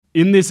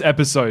In this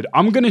episode,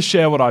 I'm going to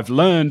share what I've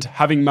learned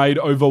having made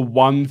over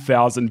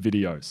 1,000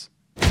 videos.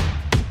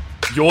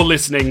 You're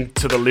listening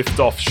to The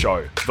Liftoff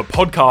Show, the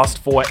podcast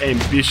for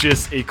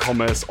ambitious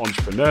e-commerce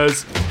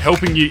entrepreneurs,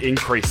 helping you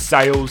increase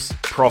sales,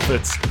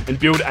 profits, and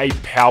build a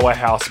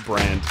powerhouse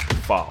brand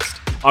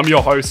fast. I'm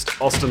your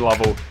host, Austin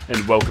Lovell,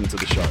 and welcome to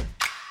the show.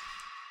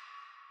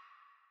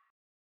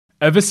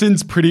 Ever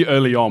since pretty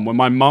early on, when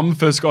my mum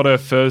first got her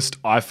first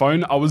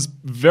iPhone, I was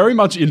very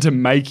much into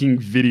making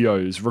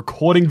videos,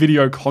 recording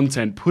video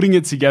content, putting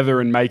it together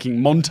and making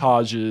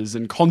montages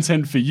and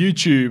content for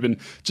YouTube and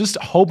just a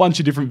whole bunch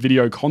of different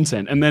video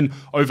content. And then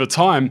over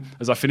time,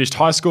 as I finished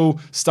high school,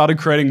 started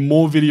creating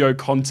more video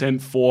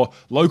content for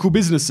local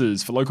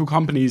businesses, for local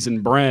companies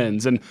and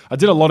brands. And I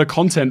did a lot of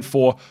content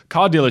for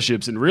car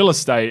dealerships and real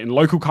estate and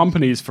local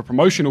companies for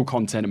promotional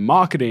content and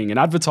marketing and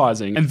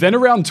advertising. And then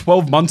around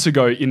 12 months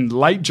ago, in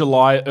late July,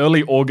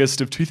 early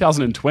August of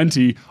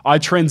 2020, I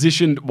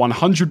transitioned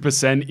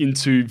 100%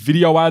 into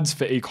video ads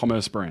for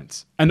e-commerce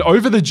brands. And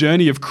over the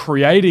journey of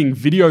creating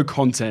video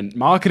content,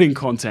 marketing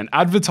content,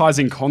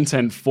 advertising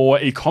content for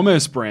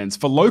e-commerce brands,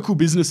 for local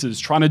businesses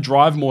trying to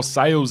drive more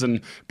sales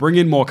and bring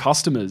in more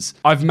customers,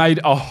 I've made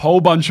a whole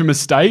bunch of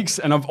mistakes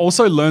and I've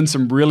also learned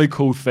some really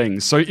cool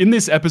things. So in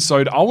this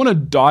episode, I want to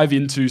dive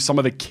into some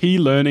of the key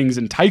learnings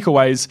and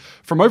takeaways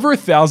from over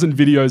 1,000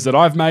 videos that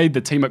I've made,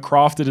 the team at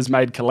Crafted has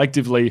made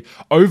collectively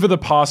over the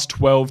past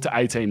 12 to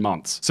 18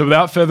 months. So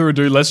without further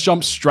ado, let's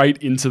jump straight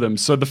into them.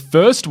 So the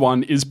first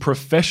one is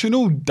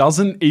professional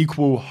doesn't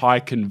equal high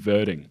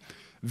converting.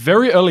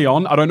 Very early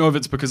on, I don't know if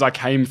it's because I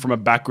came from a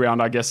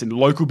background, I guess, in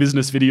local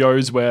business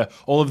videos where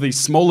all of these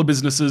smaller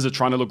businesses are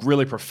trying to look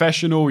really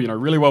professional,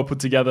 really well put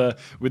together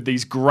with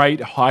these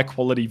great high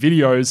quality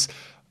videos.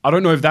 I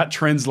don't know if that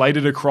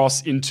translated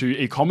across into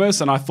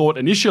e-commerce, and I thought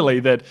initially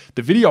that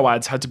the video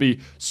ads had to be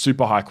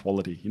super high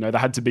quality. They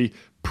had to be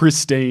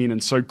pristine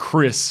and so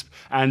crisp,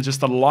 and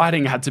just the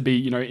lighting had to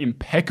be,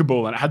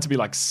 impeccable, and it had to be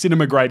like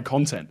cinema grade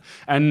content.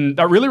 And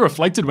that really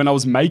reflected when I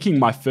was making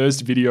my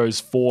first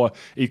videos for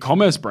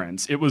e-commerce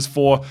brands. It was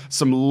for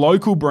some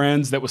local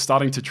brands that were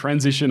starting to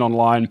transition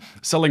online,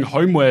 selling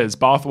homewares,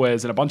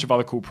 bathwares, and a bunch of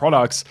other cool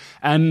products.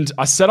 And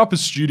I set up a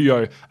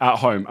studio at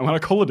home. And when I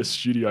call it a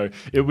studio,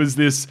 it was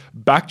this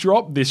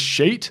backdrop, this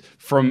sheet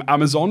from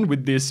Amazon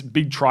with this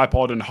big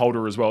tripod and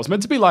holder as well. It's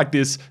meant to be like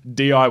this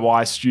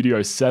DIY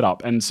studio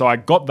setup. And so I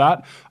got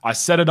that. I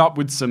set it up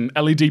with some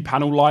LED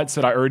panel lights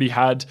that I already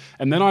had.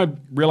 And then I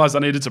realized I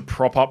needed to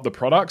prop up the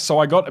product. So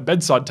I got a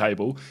bedside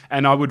table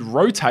and I would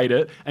rotate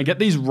it and get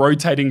these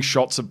rotating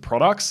shots of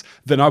products.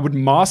 Then I would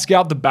mask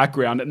out the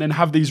background and then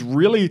have these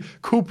really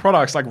cool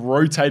products like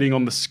rotating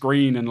on the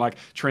screen and like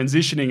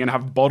transitioning and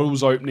have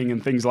bottles opening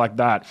and things like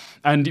that.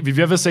 And if you've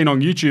ever seen on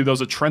YouTube, there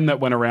was a trend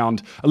that went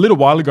around a little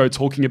while ago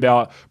talking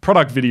about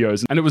product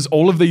videos. And it was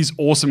all of these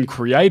awesome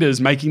creators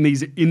making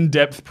these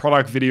in-depth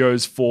product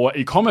videos for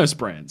e-commerce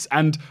brands.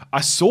 And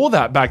I saw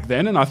that back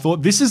then and I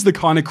thought, this is the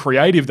kind of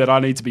creative that I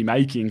need to be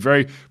making.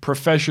 Very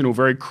professional,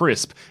 very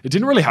crisp. It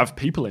didn't really have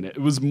people in it.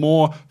 It was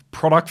more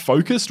product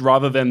focused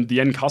rather than the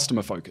end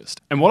customer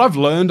focused. And what I've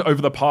learned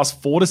over the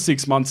past 4 to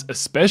 6 months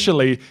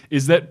especially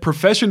is that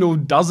professional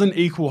doesn't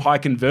equal high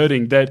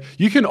converting, that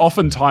you can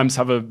oftentimes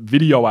have a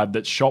video ad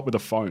that's shot with a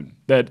phone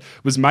that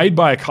was made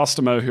by a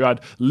customer who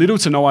had little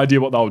to no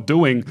idea what they were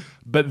doing,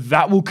 but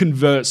that will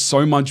convert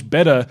so much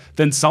better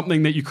than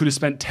something that you could have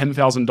spent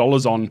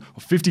 $10,000 on or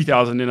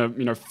 $50,000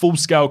 in a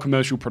full-scale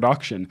commercial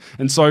production.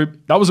 And so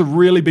that was a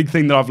really big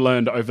thing that I've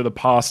learned over the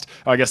past,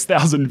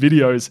 1,000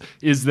 videos,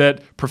 is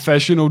that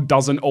professional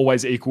doesn't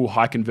always equal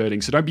high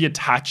converting. So don't be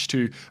attached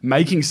to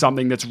making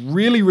something that's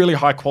really, really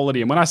high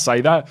quality. And when I say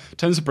that, in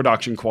terms of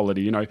production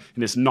quality, in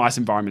this nice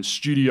environment,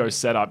 studio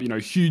setup,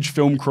 huge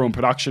film crew and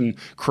production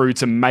crew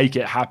to make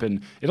it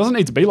happen. It doesn't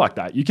need to be like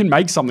that. You can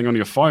make something on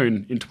your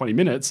phone in 20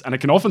 minutes and it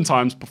can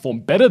oftentimes perform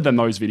better than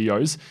those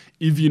videos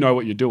if you know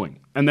what you're doing.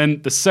 And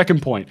then the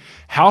second point,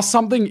 how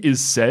something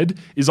is said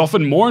is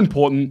often more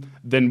important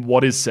than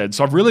what is said.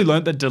 So I've really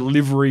learned that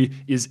delivery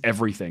is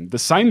everything. The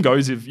same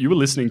goes if you were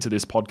listening to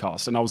this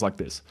podcast and I was like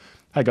this,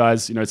 hey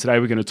guys, today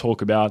we're going to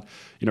talk about,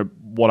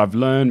 what I've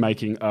learned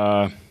making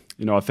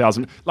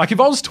 1,000. Like if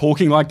I was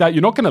talking like that,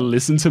 you're not going to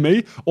listen to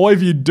me. Or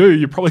if you do,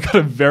 you've probably got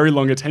a very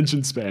long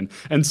attention span.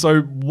 And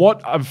so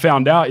what I've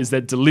found out is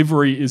that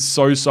delivery is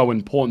so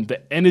important.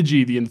 The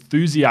energy, the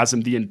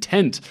enthusiasm, the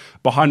intent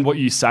behind what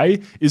you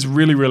say is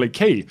really, really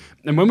key.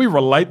 And when we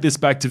relate this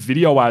back to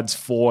video ads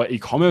for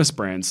e-commerce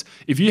brands,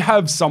 if you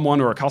have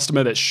someone or a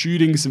customer that's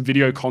shooting some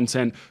video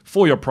content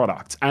for your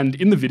product, and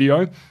in the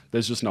video,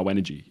 there's just no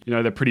energy.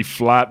 They're pretty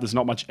flat. There's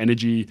not much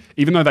energy.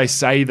 Even though they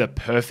say the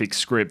perfect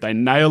script, they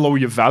nail all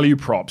your value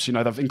props.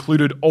 They've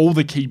included all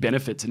the key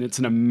benefits and it's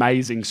an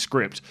amazing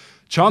script.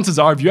 chances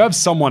are if you have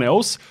someone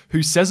else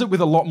who says it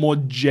with a lot more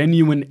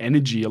genuine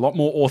energy, a lot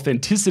more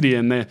authenticity,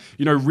 and they're,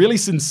 really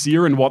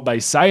sincere in what they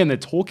say, and they're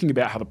talking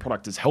about how the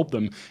product has helped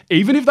them,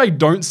 even if they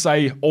don't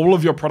say all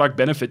of your product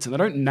benefits and they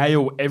don't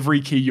nail every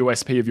key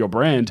USP of your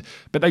brand,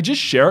 but they just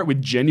share it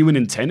with genuine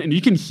intent, and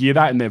you can hear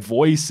that in their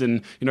voice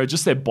and,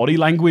 just their body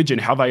language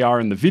and how they are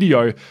in the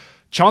video,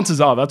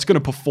 chances are that's going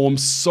to perform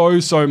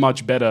so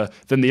much better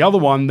than the other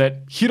one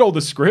that hit all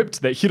the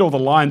script, that hit all the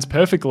lines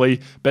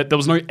perfectly, but there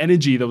was no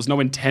energy, there was no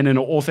intent and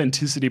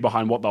authenticity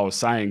behind what they were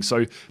saying.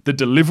 So the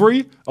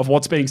delivery of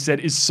what's being said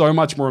is so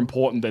much more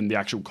important than the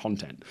actual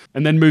content.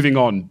 And then moving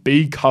on,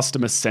 be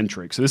customer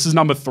centric. So this is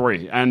number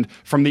 3. And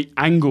from the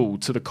angle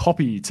to the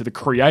copy, to the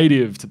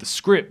creative, to the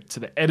script, to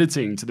the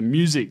editing, to the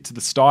music, to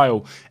the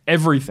style,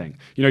 everything,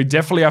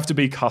 definitely have to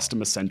be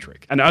customer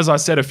centric. And as I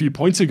said a few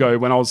points ago,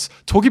 when I was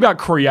talking about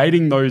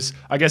creating those,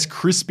 I guess,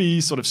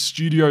 crispy sort of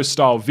studio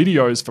style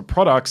videos for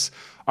products,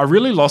 I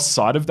really lost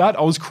sight of that.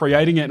 I was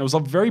creating it and it was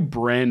very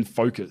brand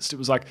focused. It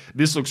was like,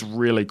 this looks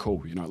really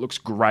cool. It looks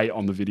great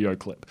on the video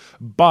clip,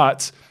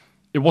 but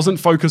it wasn't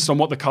focused on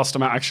what the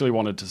customer actually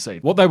wanted to see.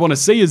 What they want to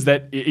see is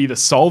that it either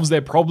solves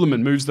their problem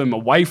and moves them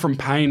away from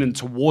pain and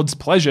towards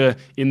pleasure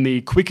in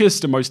the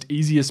quickest and most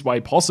easiest way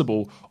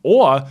possible,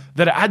 or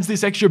that it adds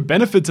this extra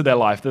benefit to their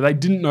life that they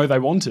didn't know they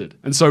wanted.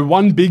 And so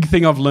one big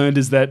thing I've learned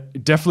is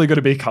that definitely got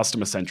to be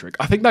customer centric.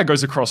 I think that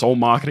goes across all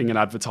marketing and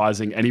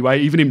advertising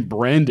anyway, even in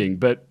branding,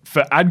 but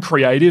for ad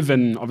creative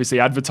and obviously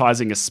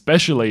advertising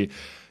especially,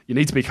 you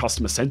need to be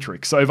customer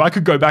centric. So if I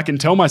could go back and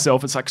tell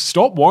myself, it's like,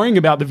 stop worrying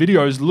about the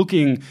videos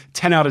looking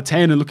 10 out of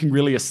 10 and looking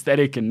really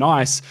aesthetic and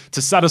nice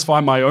to satisfy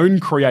my own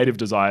creative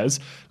desires.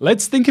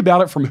 Let's think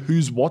about it from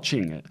who's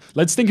watching it.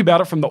 Let's think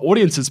about it from the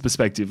audience's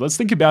perspective. Let's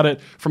think about it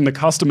from the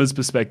customer's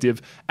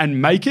perspective and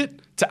make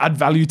it to add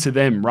value to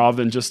them rather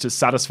than just to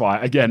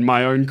satisfy, again,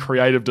 my own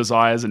creative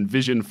desires and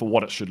vision for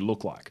what it should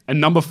look like.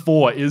 And number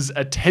 4 is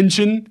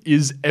attention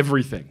is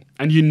everything.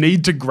 And you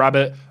need to grab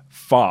it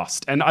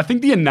fast. And I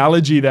think the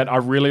analogy that I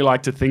really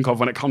like to think of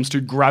when it comes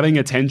to grabbing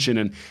attention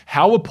and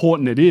how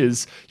important it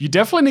is, you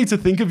definitely need to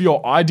think of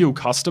your ideal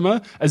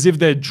customer as if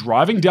they're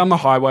driving down the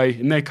highway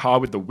in their car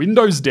with the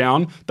windows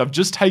down. They've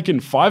just taken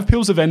 5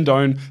 pills of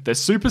Endone. They're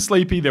super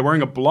sleepy. They're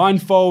wearing a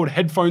blindfold,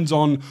 headphones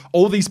on,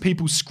 all these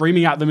people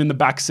screaming at them in the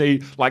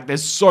backseat. Like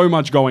there's so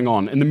much going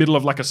on in the middle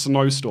of like a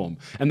snowstorm,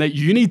 and that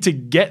you need to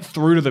get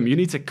through to them. You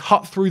need to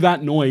cut through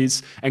that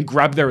noise and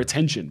grab their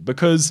attention,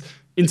 because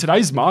in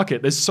today's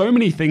market, there's so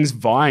many things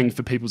vying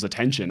for people's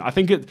attention. I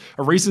think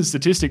a recent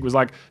statistic was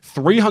like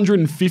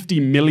 350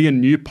 million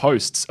new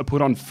posts are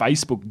put on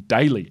Facebook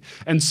daily.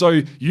 And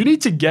so you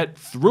need to get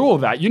through all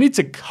that. You need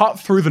to cut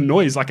through the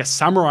noise like a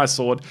samurai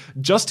sword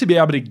just to be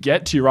able to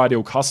get to your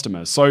ideal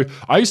customer. So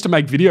I used to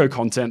make video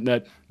content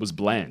that was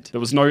bland. There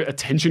was no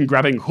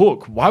attention-grabbing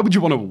hook. Why would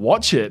you want to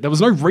watch it? There was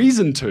no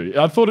reason to.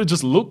 I thought it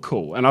just looked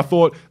cool. And I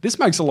thought, this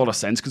makes a lot of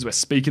sense because we're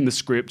speaking the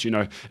script,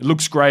 it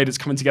looks great, it's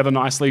coming together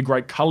nicely,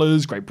 great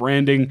colors, great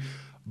branding.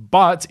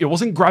 But it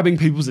wasn't grabbing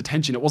people's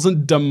attention. It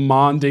wasn't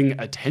demanding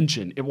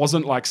attention. It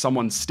wasn't like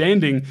someone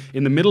standing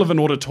in the middle of an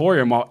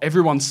auditorium while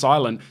everyone's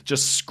silent,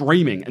 just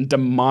screaming and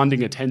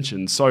demanding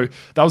attention. So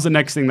that was the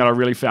next thing that I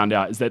really found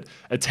out, is that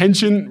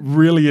attention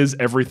really is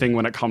everything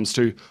when it comes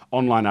to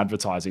online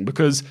advertising.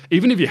 Because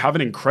even if you have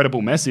an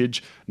incredible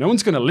message, no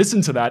one's going to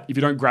listen to that if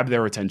you don't grab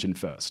their attention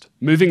first.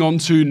 Moving on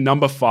to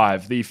number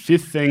 5, the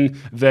 5th thing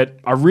that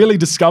I really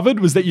discovered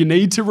was that you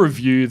need to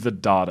review the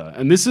data.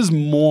 And this is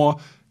more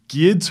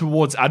geared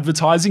towards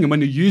advertising. And when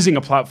you're using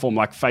a platform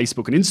like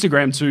Facebook and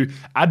Instagram to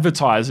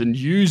advertise and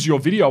use your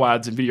video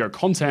ads and video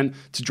content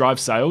to drive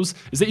sales,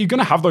 is that you're going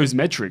to have those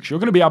metrics. You're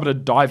going to be able to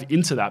dive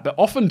into that. But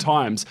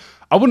oftentimes,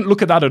 I wouldn't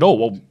look at that at all.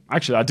 Well,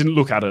 actually, I didn't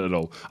look at it at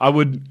all. I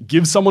would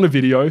give someone a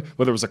video,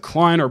 whether it was a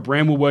client or a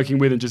brand we're working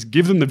with, and just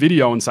give them the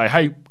video and say,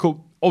 hey,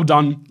 cool, all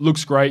done,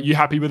 looks great, you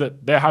happy with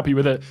it, they're happy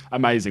with it,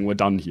 amazing, we're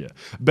done here.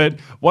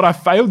 But what I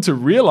failed to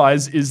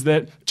realize is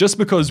that just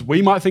because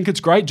we might think it's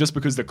great, just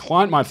because the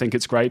client might think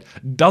it's great,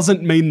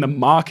 doesn't mean the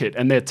market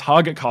and their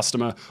target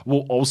customer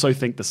will also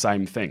think the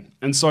same thing.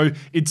 And so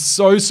it's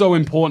so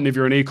important if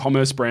you're an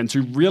e-commerce brand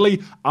to really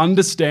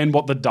understand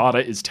what the data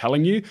is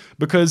telling you,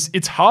 because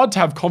it's hard to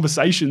have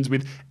conversations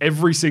with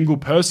every single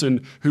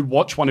person who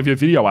watch one of your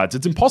video ads.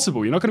 It's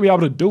impossible. You're not going to be able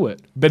to do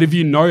it. But if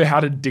you know how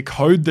to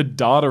decode the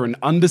data and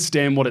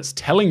understand what it's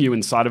telling you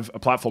inside of a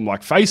platform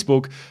like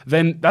Facebook,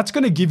 then that's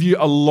going to give you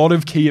a lot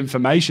of key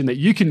information that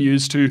you can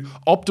use to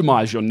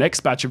optimize your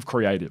next batch of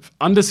creative.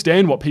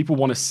 Understand what people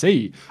want to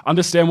see.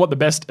 Understand what the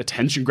best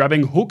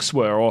attention-grabbing hooks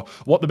were, or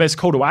what the best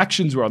call to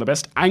actions were, or the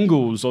best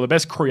angles, or the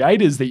best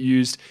creators that you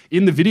used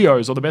in the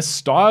videos, or the best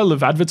style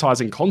of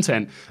advertising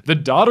content. The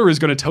data is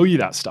going to tell you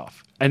that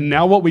stuff. And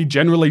now what we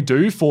generally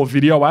do for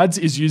video ads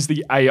is use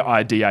the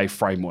AIDA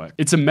framework.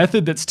 It's a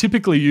method that's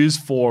typically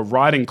used for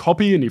writing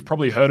copy, and you've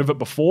probably heard of it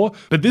before.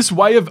 But this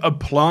way of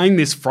applying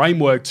this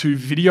framework to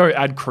video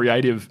ad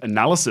creative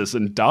analysis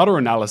and data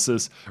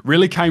analysis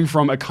really came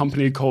from a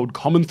company called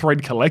Common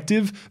Thread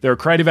Collective. They're a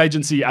creative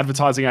agency,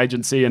 advertising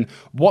agency, and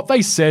what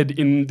they said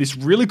in this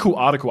really cool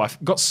article, I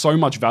got so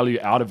much value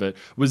out of it,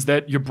 was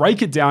that you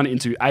break it down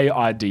into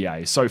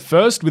AIDA. So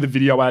first, with a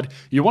video ad,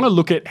 you want to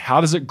look at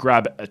how does it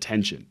grab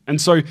attention. And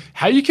so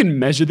how you can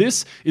measure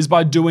this is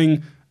by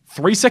doing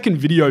 3-second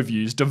video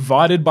views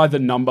divided by the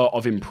number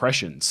of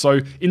impressions. So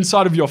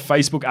inside of your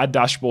Facebook ad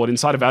dashboard,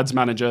 inside of Ads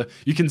Manager,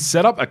 you can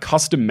set up a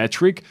custom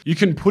metric. You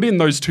can put in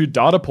those 2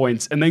 data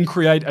points and then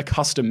create a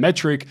custom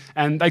metric,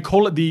 and they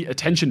call it the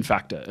attention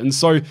factor. And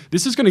so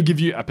this is going to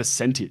give you a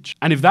percentage.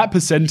 And if that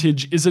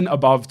percentage isn't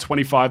above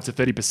 25 to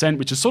 30%,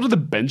 which is sort of the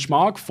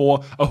benchmark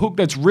for a hook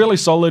that's really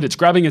solid, it's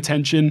grabbing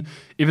attention,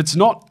 if it's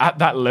not at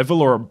that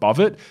level or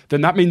above it,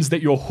 then that means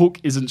that your hook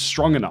isn't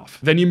strong enough.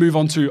 Then you move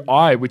on to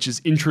I, which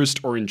is interest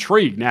or intrigue.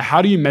 Now,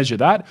 how do you measure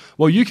that?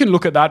 Well, you can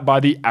look at that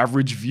by the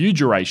average view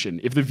duration.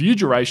 If the view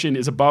duration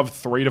is above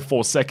 3 to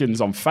 4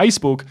 seconds on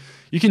Facebook,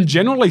 you can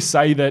generally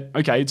say that,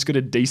 okay, it's got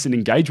a decent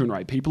engagement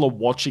rate. People are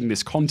watching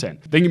this content.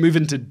 Then you move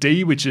into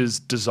D, which is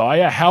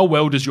desire. How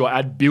well does your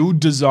ad build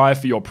desire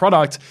for your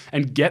product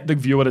and get the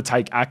viewer to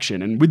take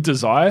action? And with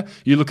desire,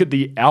 you look at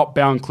the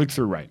outbound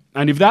click-through rate.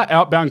 And if that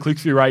outbound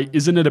click-through rate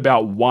isn't at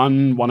about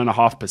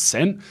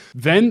 1.5%,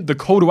 then the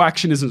call to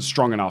action isn't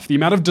strong enough. The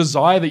amount of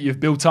desire that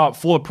you've built up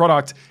for the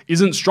product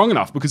isn't strong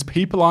enough because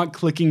people aren't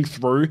clicking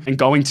through and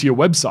going to your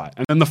website.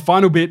 And then the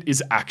final bit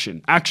is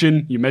action.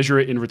 Action, you measure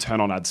it in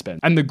return on ad spend.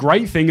 And the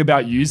great thing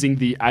about using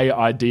the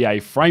AIDA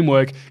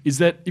framework is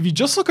that if you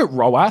just look at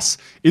ROAS,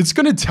 it's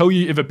going to tell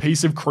you if a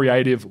piece of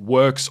creative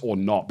works or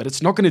not, but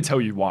it's not going to tell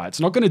you why.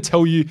 It's not going to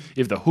tell you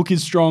if the hook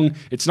is strong.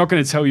 It's not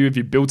going to tell you if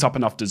you built up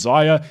enough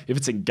desire, if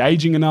it's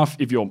engaging enough,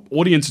 if your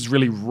audience is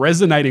really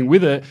resonating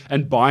with it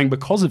and buying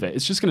because of it.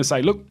 It's just going to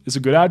say, look, it's a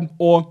good ad,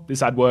 or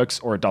this ad works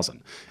or it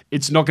doesn't.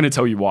 It's not going to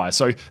tell you why.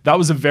 So that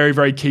was a very,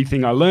 very key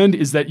thing I learned,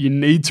 is that you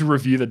need to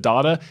review the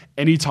data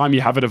anytime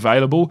you have it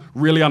available,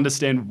 really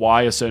understand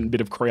why a certain bit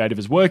of creative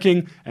is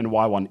working and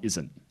why one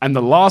isn't. And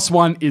the last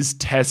one is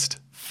test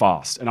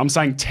fast. And I'm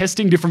saying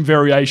testing different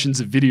variations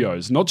of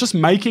videos, not just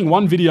making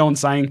one video and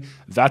saying,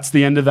 that's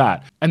the end of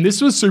that. And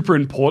this was super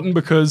important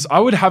because I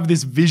would have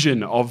this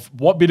vision of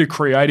what bit of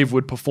creative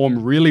would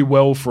perform really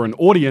well for an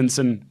audience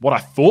and what I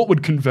thought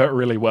would convert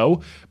really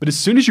well. But as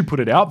soon as you put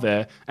it out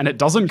there and it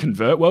doesn't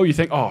convert well, you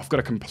think, oh, I've got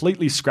to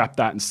completely scrap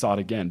that and start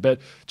again. But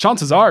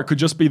chances are it could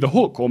just be the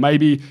hook, or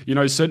maybe,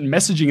 certain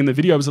messaging in the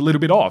video is a little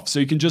bit off. So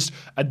you can just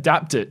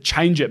adapt it,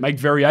 change it, make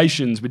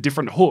variations with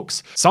different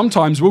hooks.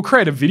 Sometimes we'll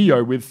create a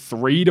video with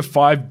 3 to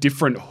 5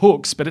 different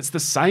hooks, but it's the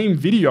same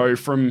video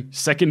from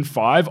second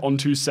 5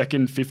 onto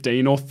second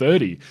 15 or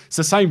 30. It's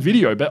the same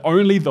video, but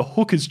only the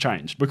hook has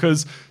changed,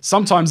 because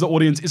sometimes the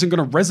audience isn't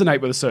going to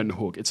resonate with a certain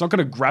hook. It's not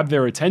going to grab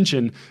their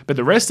attention, but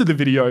the rest of the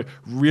video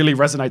really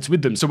resonates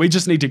with them. So we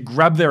just need to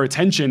grab their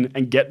attention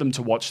and get them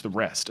to watch the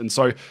rest. And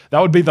so that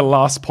would be the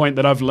last point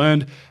that I've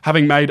learned,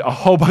 having made a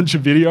whole bunch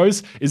of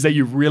videos, is that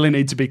you really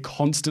need to be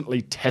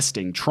constantly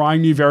testing,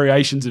 trying new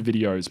variations of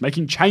videos,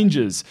 making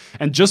changes.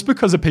 And just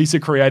because a piece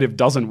of creative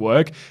doesn't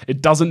work,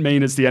 it doesn't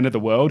mean it's the end of the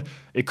world.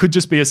 It could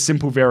just be a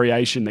simple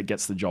variation that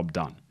gets the job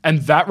done. And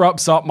that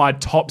wraps up my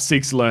top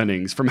 6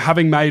 learnings from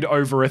having made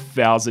over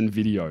 1,000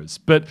 videos.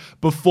 But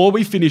before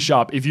we finish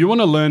up, if you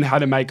want to learn how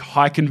to make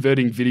high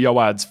converting video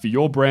ads for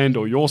your brand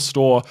or your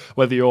store,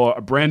 whether you're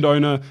a brand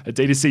owner, a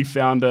D2C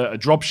founder, a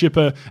drop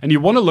shipper, and you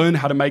want to learn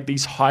how to make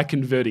these high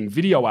converting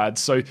video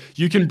ads so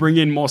you can bring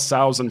in more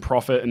sales and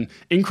profit and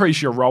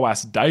increase your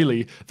ROAS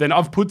daily, then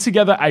I've put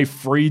together a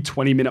free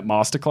 20-minute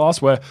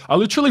masterclass where I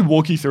literally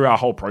walk you through our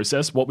whole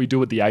process, what we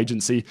do at the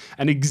agency,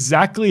 and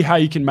exactly how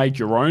you can make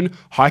your own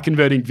high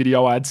converting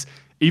video ads,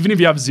 even if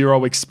you have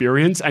 0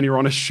 experience and you're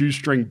on a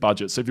shoestring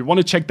budget. So if you want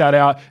to check that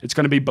out, it's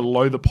going to be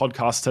below the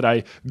podcast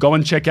today. Go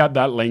and check out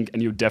that link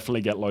and you'll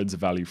definitely get loads of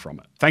value from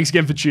it. Thanks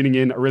again for tuning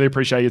in. I really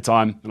appreciate your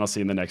time, and I'll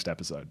see you in the next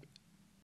episode.